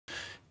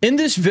In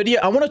this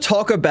video, I want to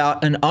talk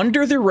about an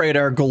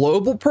under-the-radar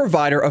global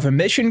provider of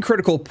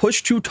mission-critical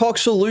push-to-talk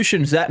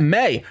solutions that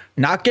may,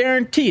 not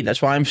guaranteed, that's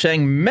why I'm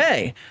saying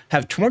may,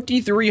 have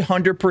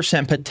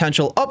 2,300%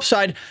 potential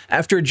upside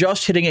after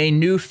just hitting a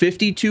new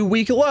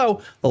 52-week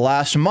low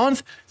last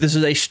month. This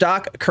is a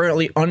stock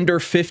currently under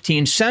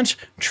 15 cents,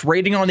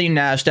 trading on the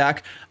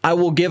NASDAQ. I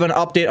will give an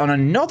update on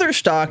another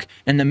stock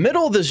in the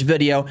middle of this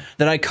video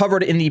that I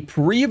covered in the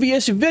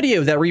previous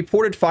video that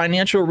reported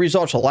financial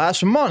results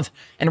last month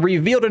and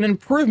revealed an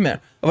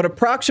improvement of an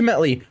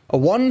approximately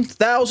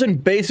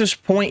 1,000 basis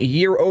point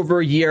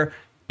year-over-year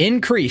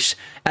increase.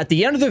 At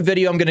the end of the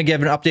video, I'm going to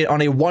give an update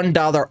on a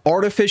 $1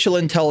 artificial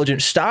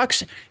intelligence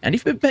stocks. And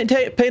if you've been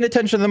paying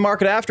attention to the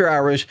market after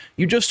hours,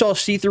 you just saw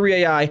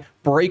C3AI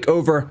break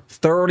over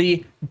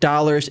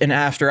 $30 in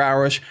after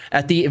hours.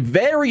 At the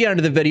very end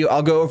of the video,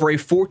 I'll go over a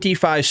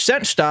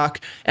 45-cent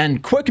stock.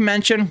 And quick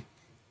mention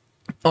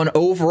on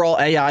overall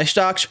AI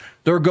stocks,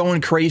 they're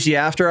going crazy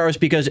after hours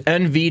because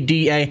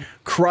NVDA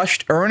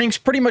crushed earnings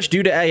pretty much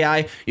due to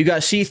AI. You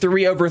got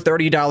C3 over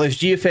 $30,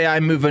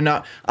 gfai moving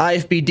up,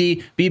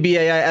 ifbd,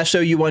 bbai,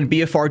 soun,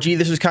 BFRG.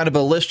 This is kind of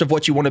a list of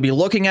what you want to be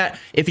looking at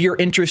if you're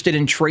interested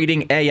in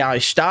trading AI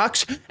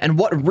stocks. And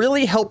what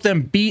really helped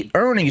them beat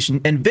earnings,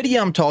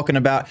 NVIDIA I'm talking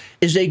about,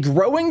 is a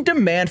growing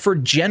demand for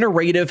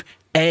generative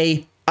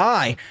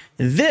AI.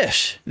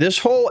 This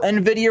whole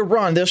NVIDIA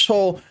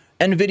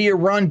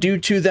run due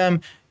to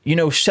them,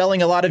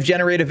 selling a lot of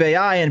generative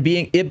AI and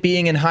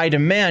being in high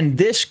demand,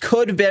 this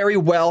could very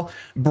well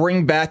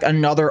bring back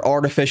another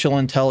artificial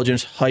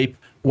intelligence hype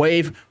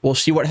wave. We'll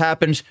see what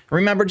happens.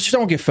 Remember, just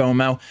don't get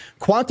FOMO.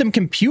 Quantum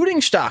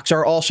computing stocks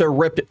are also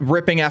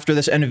ripping after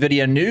this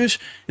NVIDIA news.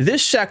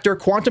 This sector,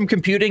 quantum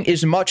computing,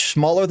 is much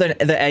smaller than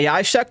the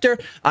AI sector.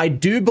 I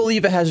do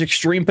believe it has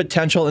extreme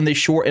potential in the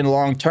short and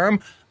long term.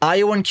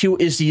 ionq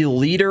is the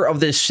leader of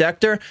this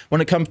sector when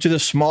it comes to the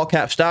small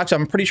cap stocks.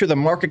 I'm pretty sure the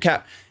market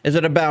cap is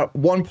at about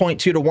 1.2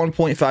 to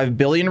 1.5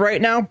 billion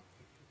right now.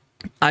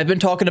 I've been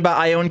talking about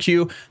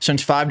ionq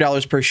since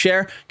 $5 per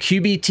share.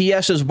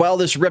 qbts as well.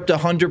 This ripped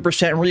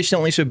 100%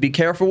 recently, so be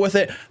careful with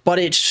it. But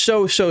it's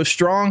so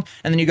strong.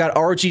 And then you got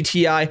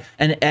RGTI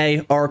and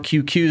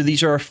ARQQ.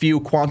 These are a few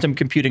quantum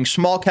computing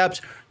small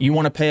caps you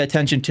want to pay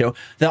attention to.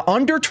 The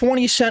under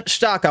 20-cent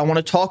stock I want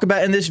to talk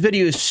about in this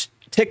video is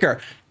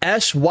ticker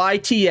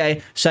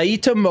SYTA,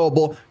 Syta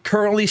Mobile,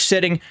 currently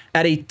sitting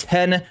at a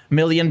 $10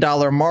 million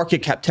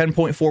market cap,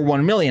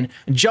 10.41 million.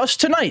 Just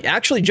tonight,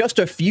 actually just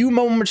a few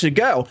moments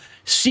ago,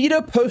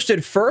 Syta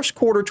posted first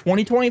quarter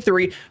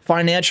 2023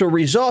 financial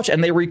results,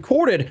 and they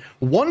recorded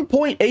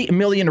 1.8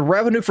 million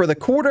revenue for the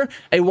quarter,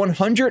 a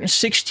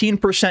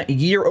 116%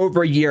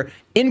 year-over-year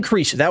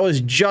increase. That was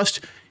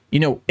just,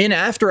 in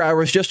after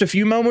hours just a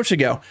few moments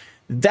ago.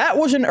 That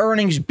was an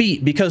earnings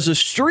beat because the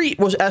street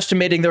was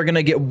estimating they're going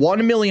to get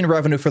 1 million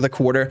revenue for the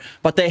quarter,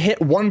 but they hit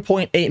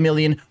 1.8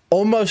 million,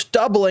 almost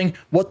doubling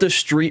what the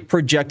street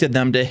projected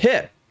them to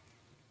hit.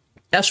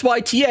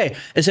 SYTA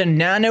is a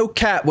nano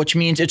cap, which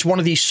means it's one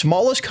of the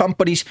smallest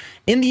companies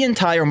in the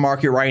entire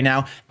market right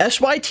now.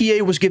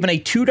 SYTA was given a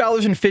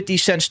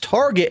 $2.50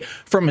 target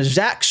from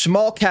Zacks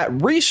Small Cap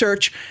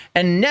Research,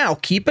 and now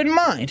keep in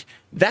mind,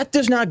 that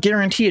does not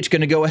guarantee it's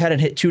going to go ahead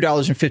and hit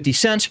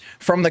 $2.50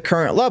 from the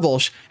current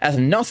levels, as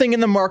nothing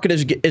in the market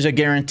is a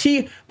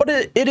guarantee, but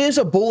it is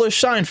a bullish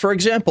sign. For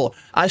example,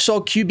 I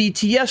saw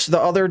qbts the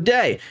other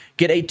day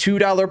get a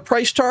 $2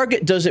 price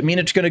target. Does it mean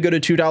it's going to go to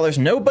 $2?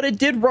 No, but it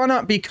did run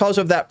up because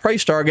of that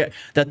price target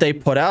that they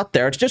put out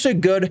there. It's just a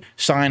good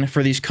sign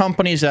for these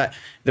companies that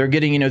they're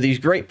getting, these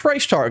great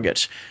price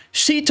targets.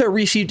 Syta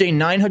received a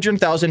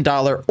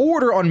 $900,000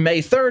 order on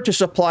May 3rd to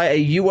supply a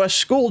U.S.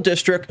 school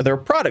district their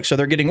products. So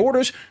they're getting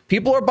orders.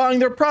 People are buying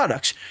their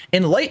products.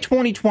 In late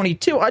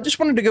 2022, I just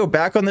wanted to go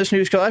back on this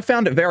news because I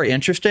found it very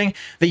interesting.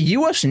 The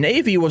U.S.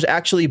 Navy was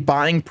actually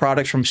buying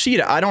products from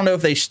Syta. I don't know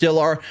if they still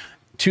are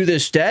to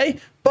this day,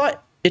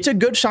 but it's a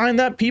good sign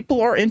that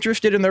people are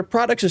interested in their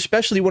products,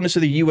 especially when it's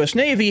the U.S.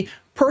 Navy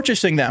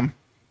purchasing them.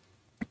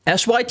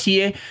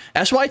 SYTA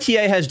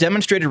has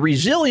demonstrated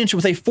resilience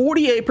with a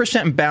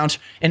 48% bounce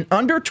in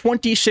under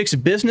 26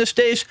 business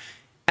days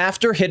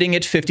after hitting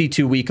its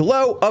 52-week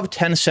low of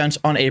 10 cents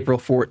on April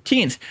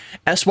 14th.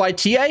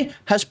 SYTA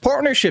has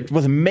partnerships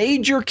with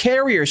major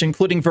carriers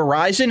including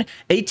Verizon,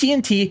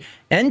 AT&T,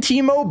 and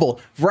T-Mobile.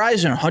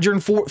 Verizon,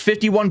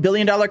 $151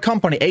 billion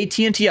company.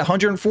 AT&T,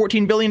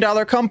 $114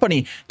 billion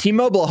company.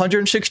 T-Mobile,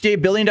 $168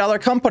 billion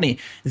company.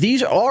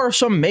 These are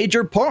some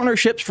major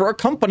partnerships for a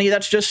company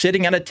that's just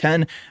sitting at a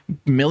 $10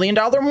 million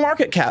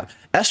market cap.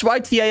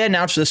 SYTA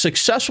announced the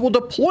successful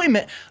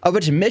deployment of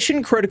its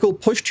mission-critical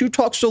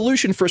push-to-talk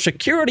solution for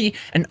security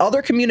and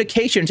other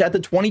communications at the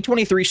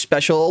 2023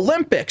 Special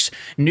Olympics,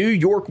 New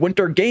York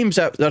Winter Games.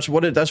 That's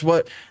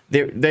what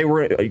they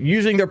were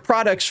using their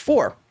products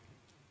for.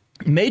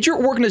 Major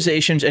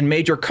organizations and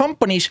major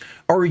companies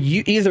are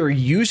either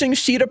using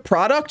Syta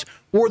product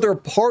or they're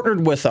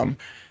partnered with them.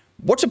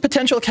 What's a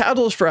potential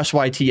catalyst for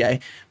SYTA?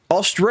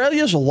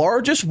 Australia's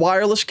largest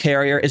wireless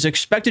carrier is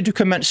expected to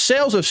commence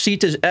sales of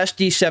Syta's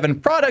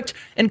SD7 product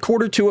in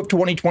Q2 of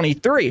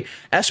 2023.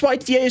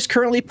 SYTA is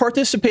currently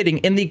participating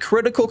in the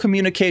critical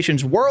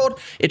communications world.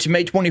 It's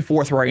May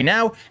 24th right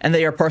now, and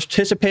they are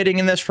participating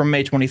in this from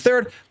May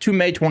 23rd to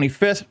May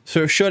 25th,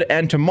 so it should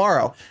end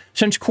tomorrow.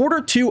 Since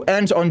Q2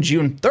 ends on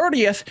June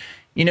 30th,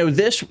 you know,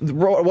 this,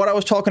 what I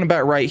was talking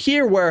about right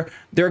here, where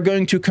they're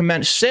going to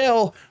commence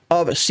sale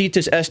of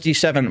Syta's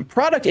SD7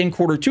 product in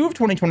Q2 of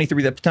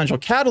 2023, the potential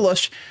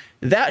catalyst,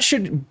 that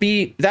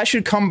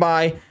should come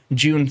by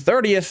June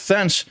 30th,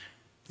 since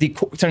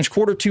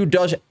Q2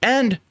 does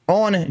end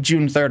on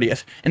June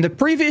 30th. In the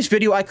previous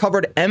video, I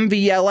covered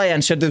MVLA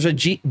and said there's a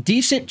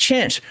decent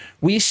chance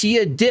we see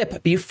a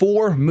dip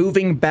before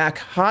moving back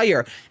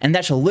higher. And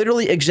that's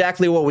literally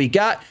exactly what we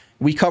got.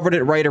 We covered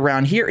it right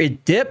around here.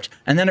 It dipped,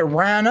 and then it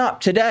ran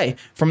up today.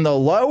 From the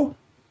low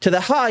to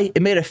the high,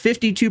 it made a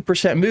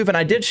 52% move, and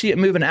I did see it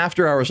move in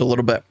after hours a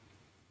little bit.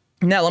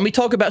 Now, let me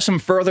talk about some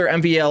further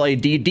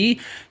MVLADD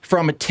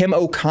from Tim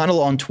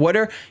O'Connell on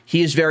Twitter.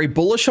 He is very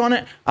bullish on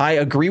it. I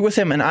agree with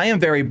him, and I am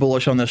very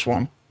bullish on this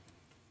one.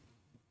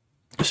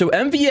 So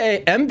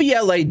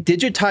MVLA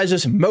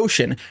digitizes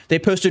motion. They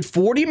posted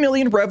 40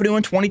 million revenue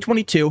in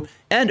 2022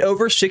 and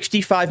over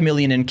 65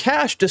 million in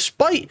cash,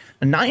 despite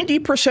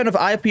 90% of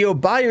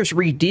IPO buyers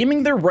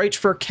redeeming their rights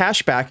for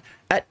cashback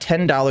at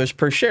 $10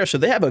 per share. So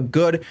they have a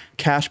good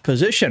cash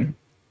position.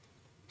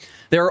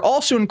 They're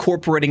also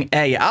incorporating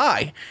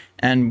AI,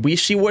 and we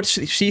see what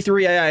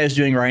C3 AI is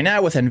doing right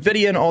now with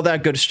NVIDIA and all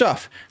that good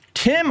stuff.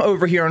 Tim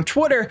over here on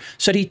Twitter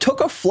said he took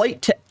a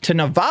flight to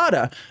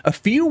Nevada a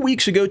few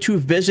weeks ago to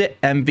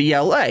visit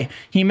MVLA.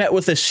 He met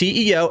with the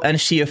CEO and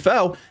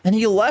CFO, and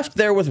he left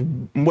there with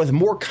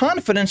more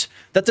confidence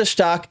that the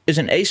stock is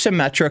an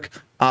asymmetric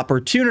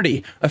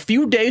opportunity. A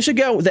few days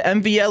ago, the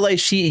MVLA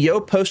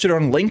CEO posted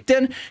on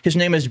LinkedIn. His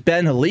name is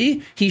Ben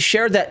Lee. He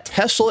shared that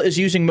Tesla is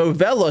using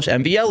Movella's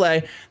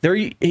MVLA. They're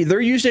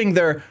using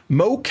their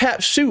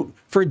mocap suit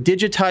for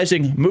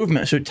digitizing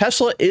movement. So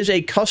Tesla is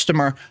a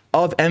customer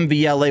of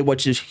MVLA,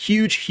 which is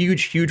huge,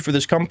 huge, huge for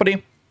this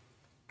company.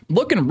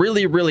 Looking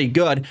really, really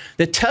good.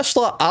 The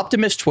Tesla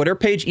Optimist Twitter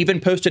page even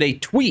posted a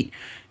tweet.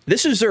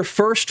 This is their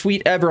first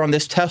tweet ever on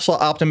this Tesla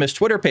Optimist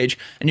Twitter page,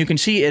 and you can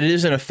see it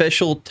is an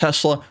official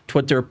Tesla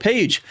Twitter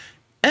page.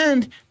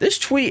 And this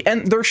tweet,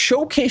 and they're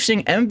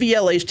showcasing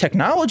MVLA's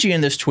technology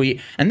in this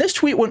tweet, and this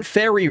tweet went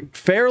fairly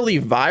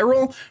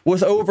viral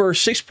with over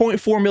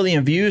 6.4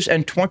 million views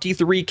and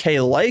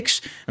 23K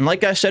likes. And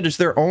like I said, it's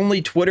their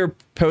only Twitter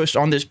post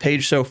on this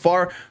page so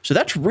far. So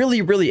that's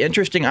really, really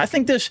interesting. I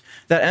think that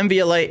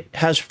MVLA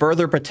has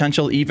further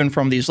potential even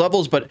from these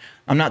levels, but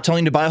I'm not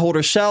telling you to buy, hold,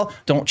 or sell.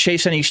 Don't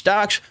chase any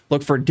stocks.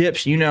 Look for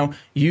dips, you know,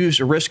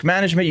 use risk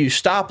management, use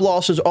stop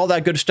losses, all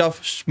that good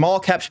stuff. Small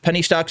caps,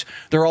 penny stocks,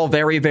 they're all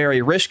very,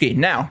 very risky.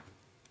 Now,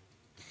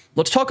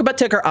 let's talk about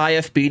ticker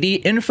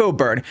IFBD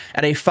Infobird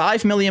at a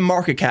 5 million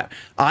market cap.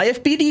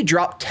 IFBD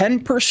dropped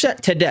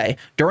 10% today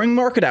during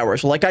market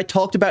hours. Like I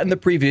talked about in the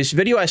previous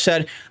video, I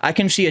said I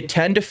can see a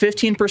 10 to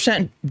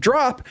 15%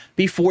 drop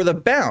before the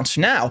bounce.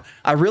 Now,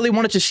 I really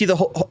wanted to see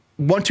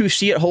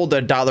it hold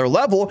the dollar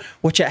level,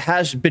 which it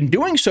has been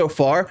doing so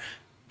far,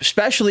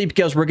 especially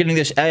because we're getting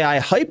this AI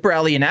hype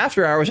rally in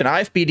after hours, and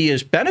IFBD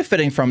is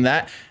benefiting from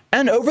that.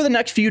 And over the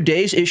next few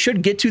days, it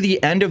should get to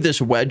the end of this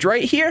wedge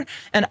right here.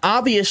 And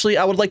obviously,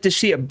 I would like to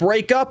see it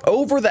break up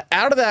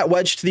out of that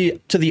wedge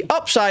to the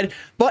upside.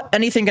 But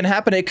anything can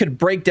happen. It could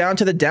break down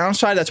to the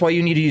downside. That's why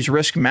you need to use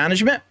risk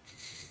management.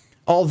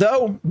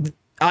 Although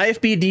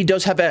IFBD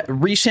does have a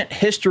recent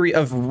history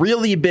of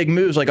really big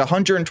moves, like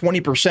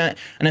 120%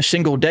 in a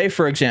single day,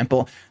 for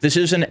example. This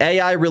is an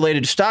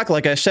AI-related stock.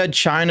 Like I said,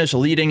 China's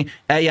leading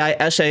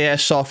AI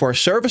SaaS software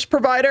service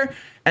provider,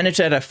 and it's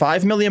at a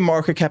 5 million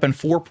market cap and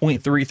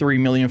 4.33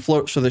 million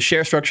float. So the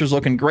share structure is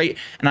looking great,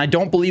 and I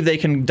don't believe they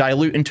can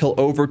dilute until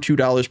over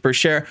 $2 per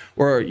share,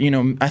 or, you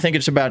know, I think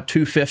it's about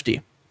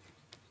 $2.50.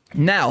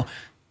 Now,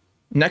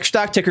 next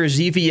stock ticker is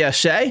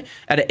ZVSA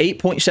at an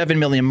 8.7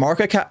 million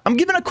market cap. I'm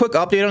giving a quick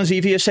update on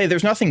ZVSA.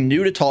 There's nothing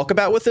new to talk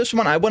about with this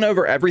one. I went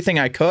over everything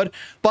I could,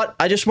 but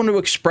I just want to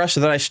express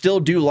that I still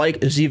do like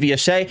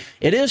ZVSA.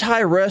 It is high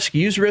risk.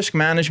 Use risk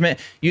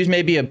management. Use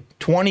maybe a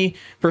 20%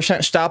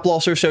 stop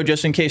loss or so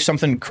just in case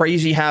something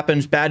crazy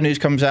happens, bad news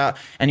comes out,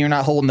 and you're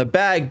not holding the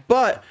bag.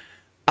 But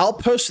I'll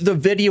post the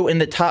video in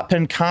the top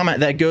pinned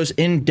comment that goes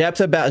in depth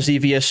about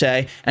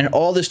ZVSA and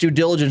all this due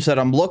diligence that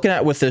I'm looking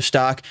at with this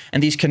stock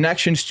and these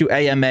connections to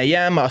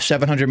AMAM, a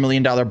 $700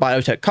 million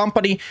biotech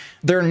company.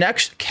 Their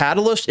next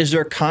catalyst is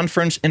their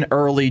conference in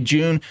early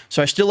June.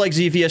 So I still like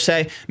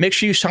ZVSA. Make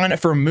sure you sign up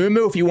for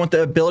Moomoo if you want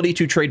the ability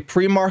to trade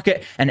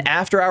pre-market and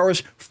after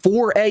hours,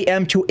 4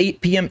 a.m. to 8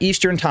 p.m.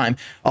 Eastern time.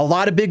 A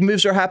lot of big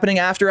moves are happening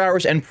after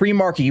hours and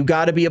pre-market. You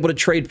got to be able to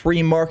trade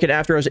pre-market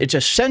after hours. It's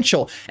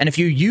essential. And if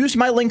you use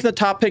my link in the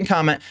top pinned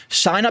comment,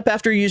 sign up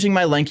after using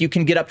my link, you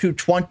can get up to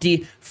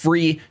 20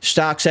 free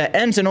stocks that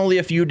ends in only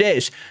a few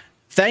days.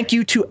 Thank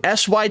you to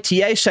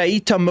SYTA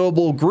Syta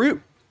Mobile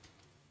Group.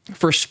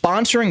 for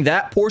sponsoring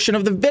that portion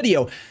of the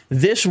video.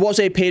 This was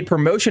a paid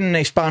promotion and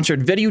a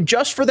sponsored video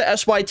just for the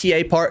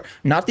SYTA part,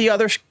 not the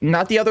other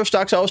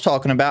stocks I was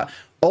talking about.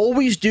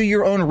 Always do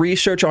your own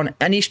research on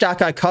any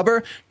stock I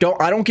cover.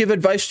 I don't give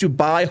advice to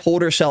buy,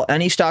 hold, or sell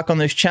any stock on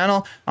this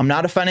channel. I'm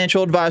not a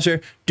financial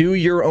advisor. Do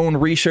your own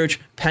research.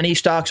 Penny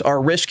stocks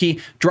are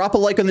risky. Drop a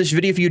like on this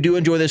video if you do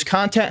enjoy this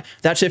content.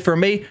 That's it for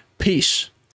me. Peace.